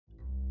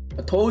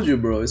I told you,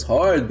 bro, it's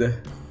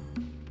hard.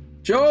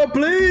 Joe,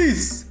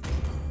 please!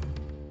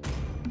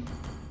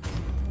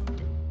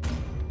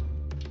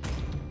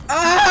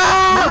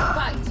 Ah!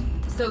 Fight,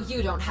 so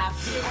you don't have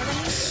to.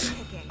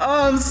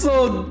 I'm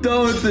so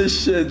done with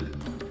this shit.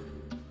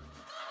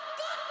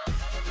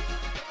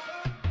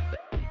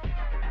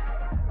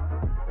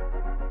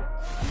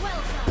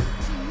 Welcome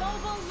to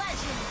Mobile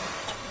Legends.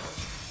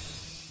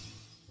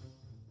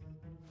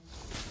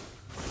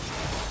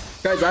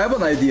 Guys, I have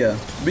an idea.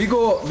 We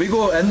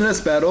go endless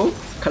battle,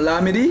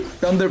 calamity,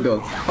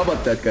 thunderbolt. How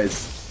about that,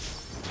 guys?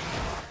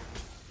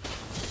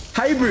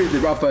 Hybrid,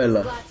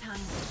 Rafaela.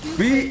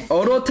 We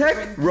auto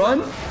attack,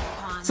 run.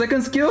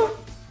 Second skill,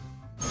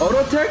 auto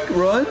attack,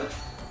 run.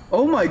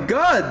 Oh my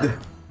god!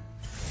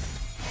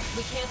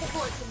 We can't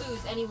afford to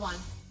lose anyone.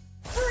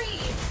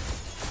 Freeze!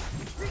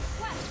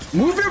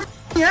 Move your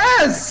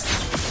ass!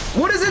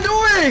 What is it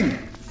doing?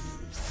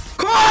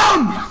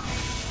 Come!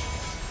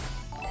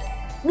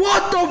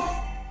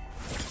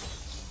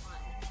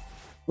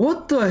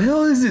 What the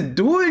hell is it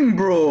doing,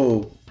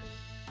 bro?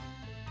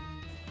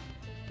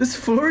 This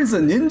floor is a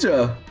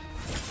ninja.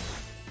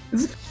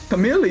 This is a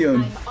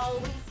chameleon. I'm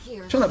always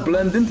here. Trying to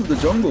blend into the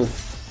jungle.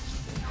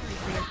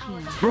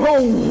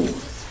 Bro!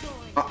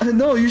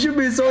 No, you should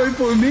be sorry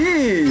for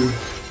me.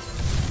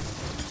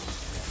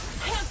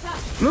 Hands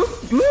up!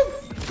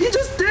 Look! He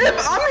just did!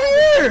 I'm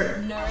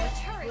here!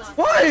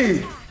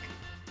 Why?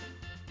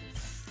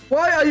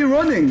 Why are you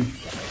running?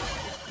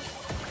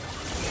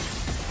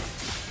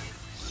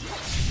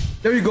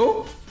 There you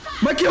go.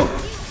 My kill!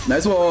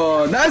 Nice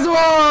one! Nice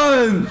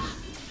one!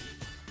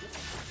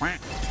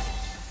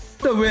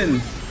 The win.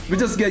 We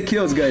just get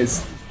kills,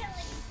 guys.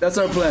 That's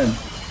our plan.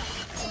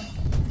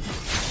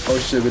 Oh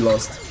shit, we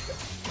lost.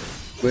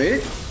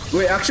 Wait,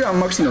 actually I'm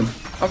marksman.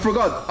 I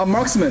forgot, I'm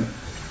marksman.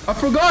 I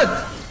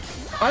forgot!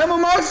 I am a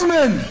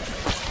marksman!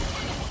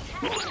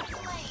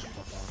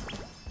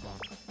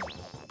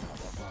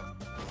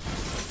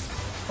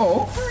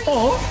 Oh.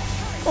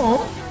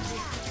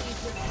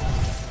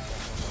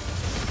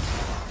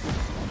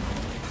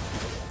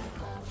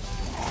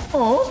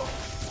 Oh,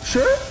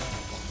 sure.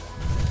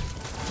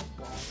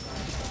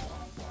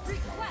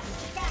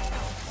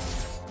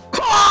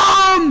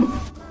 Come!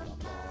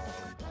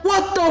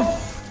 What the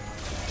f—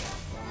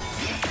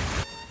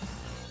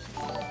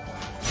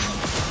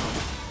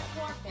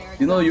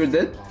 You know you're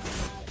dead?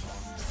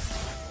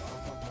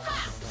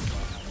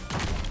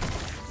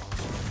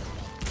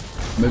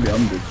 Maybe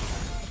I'm dead.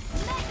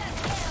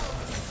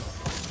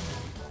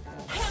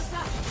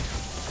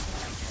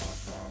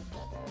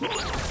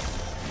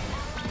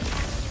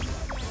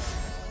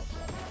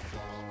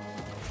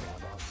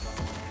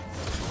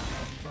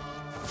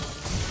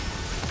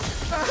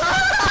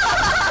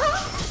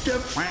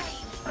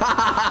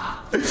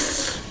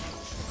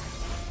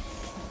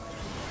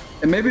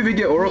 And maybe we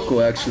get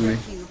Oracle actually.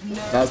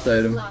 Last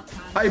item.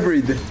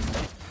 Hybrid.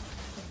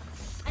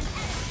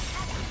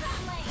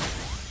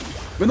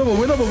 Winnable.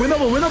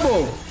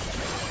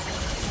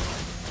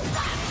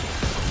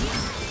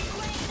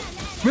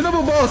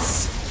 Winnable,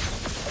 boss.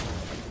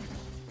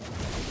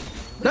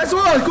 Nice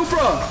one,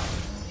 Kufra.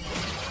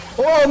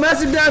 Oh,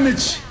 massive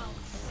damage.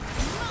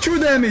 True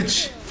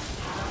damage.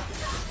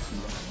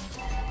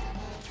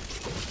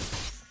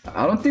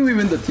 I don't think we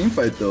win the team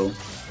fight though.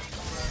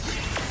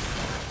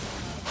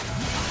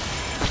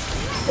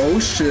 Oh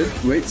shit,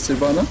 wait,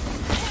 Sylvana?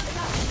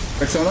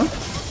 Roxana?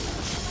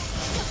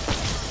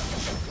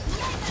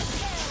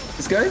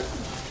 This guy?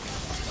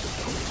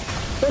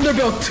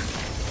 Thunderbolt!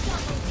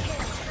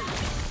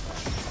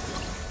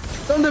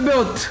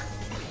 Thunderbolt!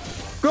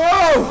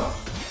 Go!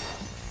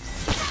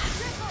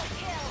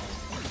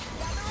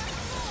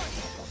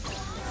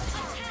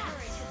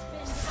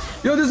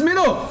 Yo, this is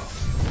Mino!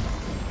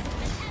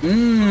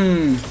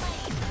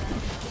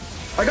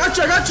 I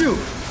got you!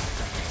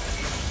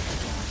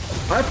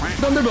 I have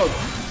Thunderbolt.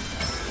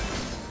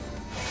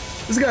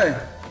 This guy.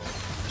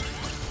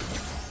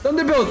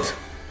 Thunderbolt.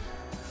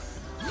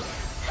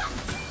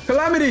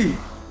 Calamity.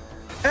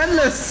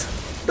 Endless.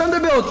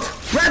 Thunderbolt.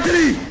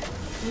 Ratty.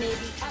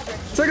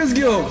 Second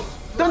skill.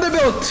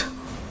 Thunderbolt.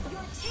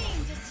 Your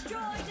team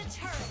destroyed a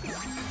turret.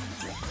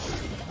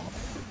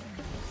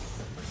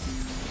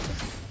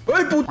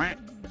 Oi, put.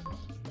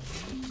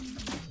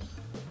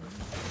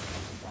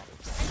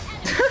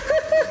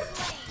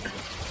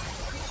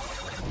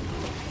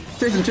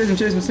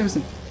 Chase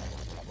him.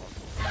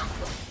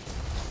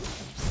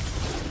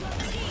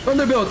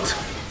 Thunderbolt!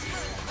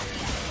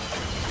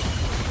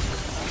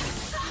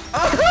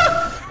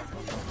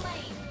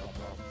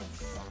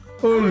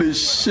 Holy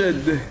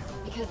shit!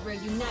 Because we're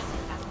united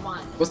as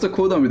one. What's the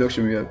cooldown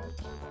reduction we have?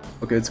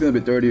 Okay, it's gonna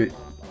be 30,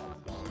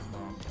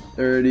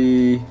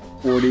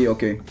 40,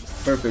 okay.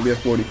 Perfect, we have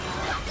 40.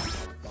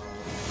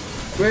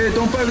 Wait,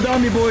 don't fight without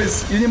me,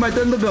 boys! You need my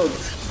Thunderbolt!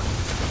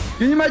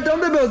 You need my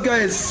Thunderbolt,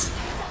 guys!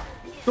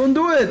 Don't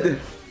do it!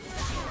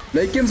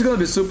 Late game's gonna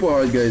be super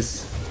hard,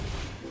 guys.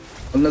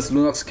 Unless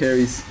Lunox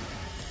carries.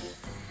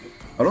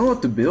 I don't know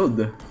what to build.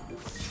 They're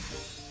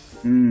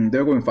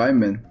going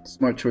 5-man.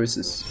 Smart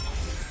choices.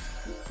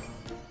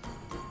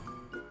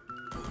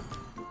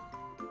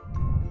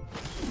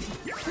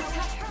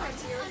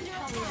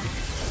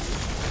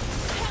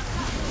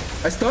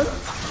 I stun.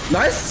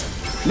 Nice.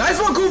 Nice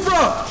one,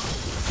 Kufra.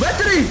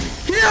 Victory.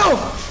 Heal.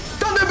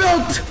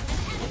 Thunderbolt.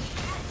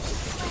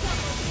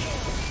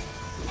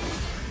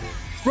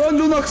 Run,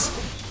 Lunox.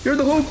 You're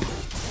the hope.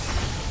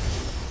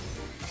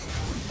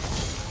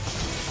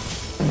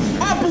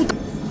 Ah, puta.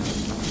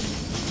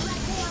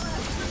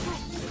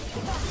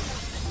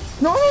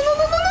 No, no, no,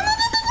 no, no, no, no,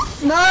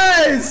 no.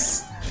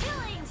 Nice.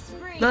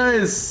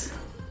 Nice.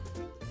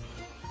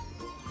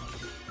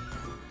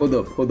 Hold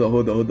up, hold up,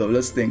 hold up, hold up.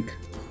 Let's think.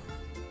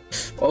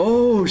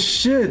 Oh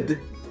shit. An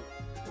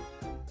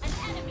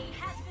enemy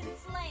has been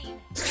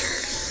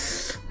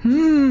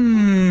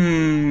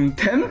slain.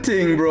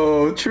 Tempting,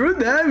 bro. True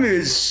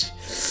damage.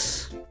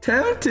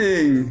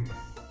 Tempting.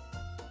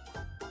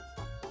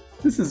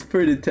 This is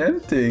pretty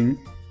tempting.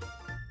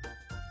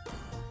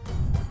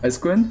 I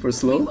squint for We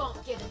slow.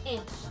 won't give an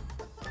inch.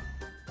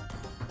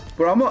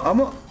 But I'm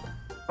a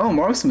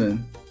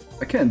marksman.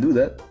 I can't do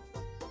that.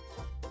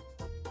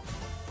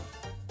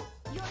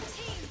 Your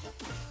team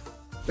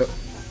Yo.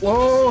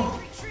 Whoa!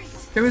 retreat.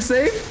 Can we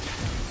save?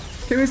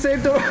 Can we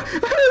save the?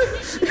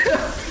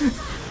 Yeah.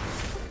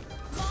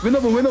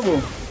 Winnable,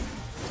 winnable.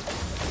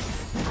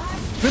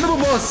 Winnable,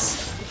 boss.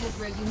 Because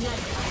we're united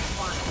as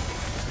one.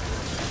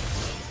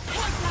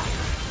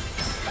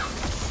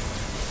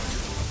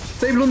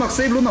 Save Lunox,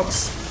 save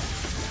Lunox.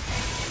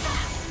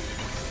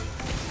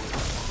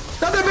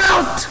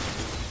 Thunderbolt!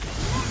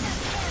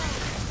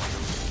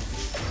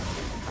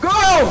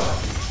 Go!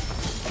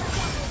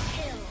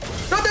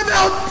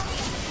 Thunderbolt!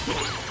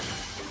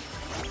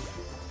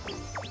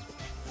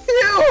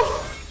 Ew!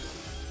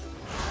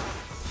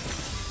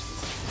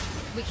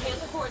 We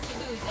can't afford to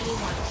lose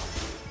anyone.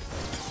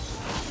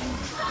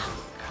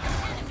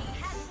 Enemy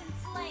has been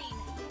slain.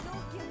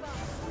 Don't give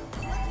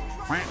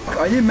up.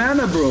 I need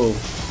mana, bro.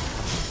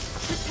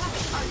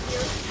 Protect our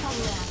dearest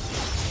comrade.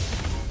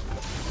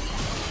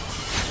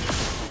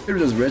 They're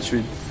just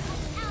retreat.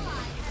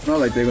 Not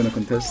like they're gonna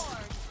contest.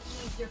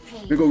 Ease your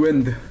pain. We go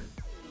wind.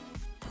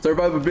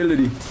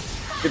 Survivability.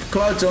 If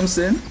Cloud jumps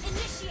in,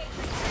 Initiate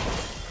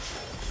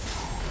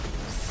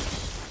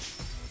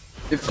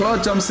if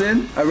Cloud jumps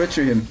in, I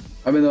retreat him.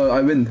 I mean,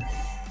 I win.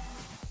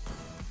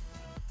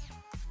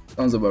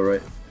 Sounds about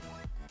right.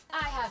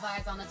 I have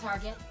eyes on the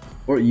target.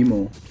 Or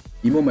emo.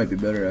 Emo might be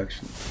better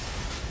actually.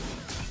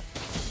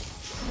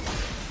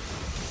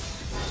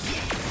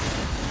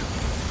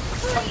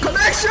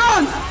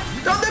 Connection!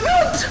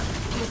 Thunderbolt!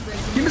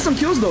 Give me some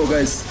kills though,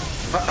 guys.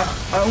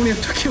 I only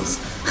have 2 kills.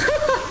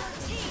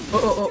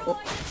 oh.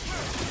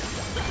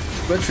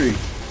 Retreat.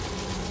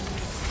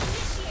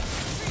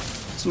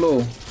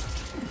 Slow.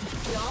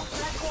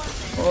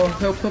 Oh,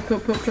 help.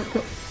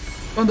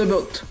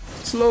 Thunderbolt.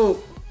 Slow.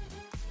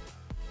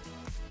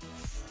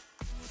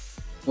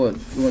 What?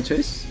 You want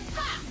chase?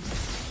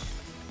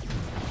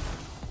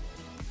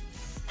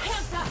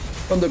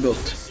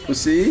 Thunderbolt.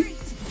 Pussy.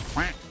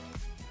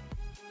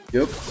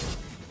 Yup.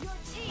 your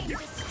team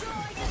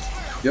destroyed the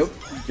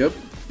turret.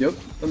 Yup.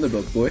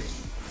 Thunderbolt, boy.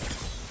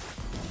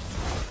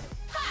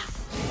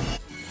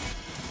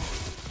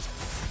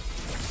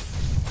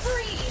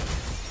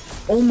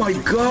 Oh my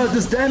god,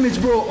 this damage,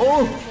 bro.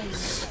 Oh.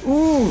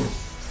 Ooh,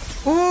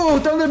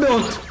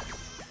 Thunderbolt.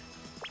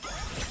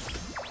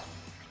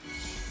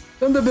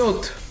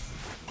 Thunderbolt.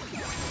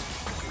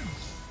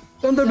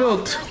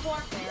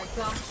 Warfare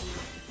got you.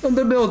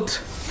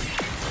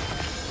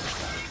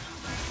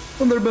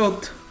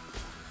 Thunderbolt.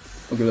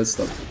 Okay, let's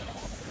stop.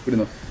 Good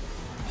enough.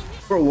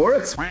 Bro,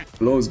 Warwick's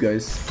blows,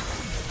 guys.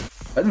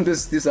 I think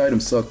this item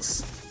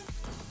sucks.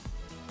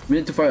 We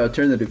need to find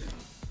alternative.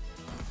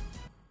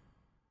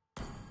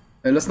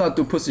 And let's not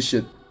do pussy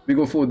shit. We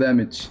go full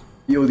damage.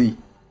 BOD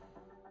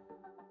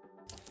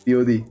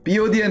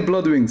and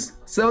Blood Wings.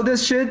 Sell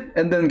this shit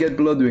and then get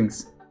Blood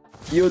Wings.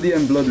 BOD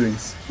and Blood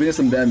Wings. We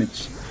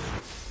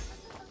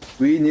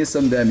need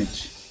some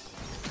damage.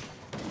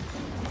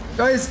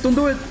 Guys, don't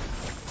do it.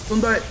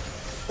 Don't die.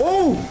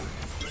 Oh!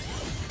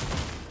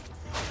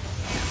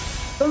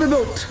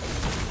 Thunderbolt.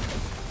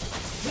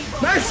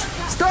 Nice!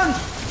 Stun!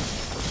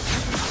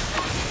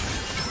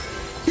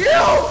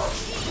 Heal!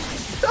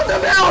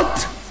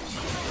 Thunderbolt!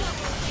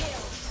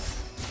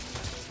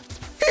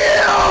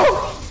 Heal!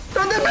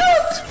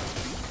 Thunderbolt!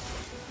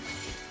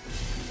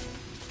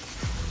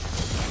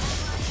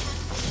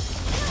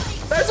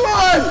 Nice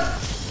one!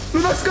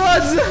 Lunox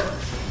gods!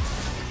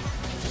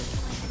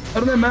 I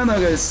don't have mana,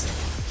 guys.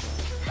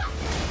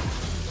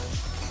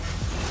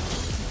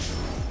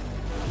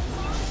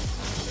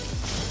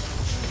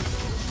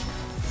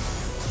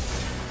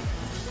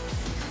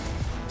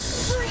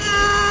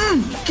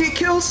 Key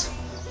kills?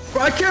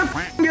 Bro, I can't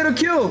get a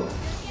kill.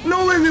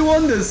 No way we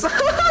won this.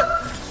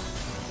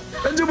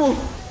 Tangible.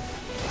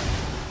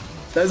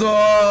 Nice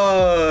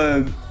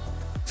one.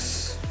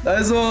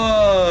 Nice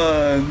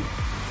one.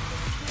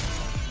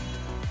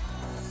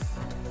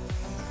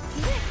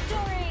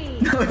 Victory!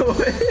 No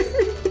way.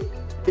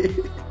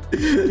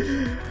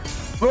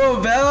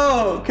 Bro,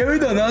 Val, can we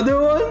do another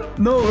one?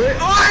 No way.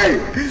 Oi!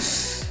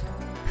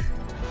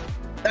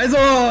 Nice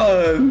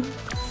one.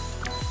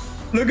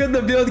 Look at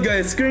the build,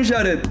 guys.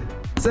 Screenshot it.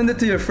 Send it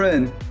to your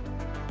friend.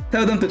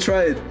 Tell them to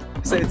try it.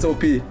 Say it's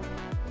OP.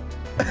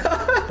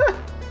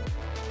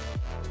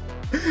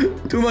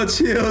 Too much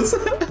heals.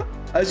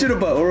 I should have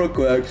bought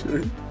Oracle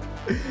actually.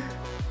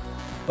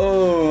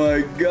 Oh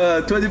my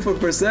god,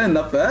 24%,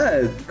 not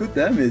bad. Good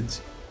damage.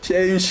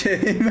 Shame,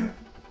 shame.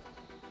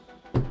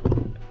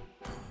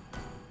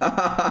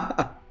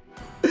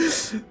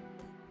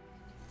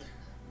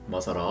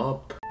 Muscle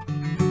up.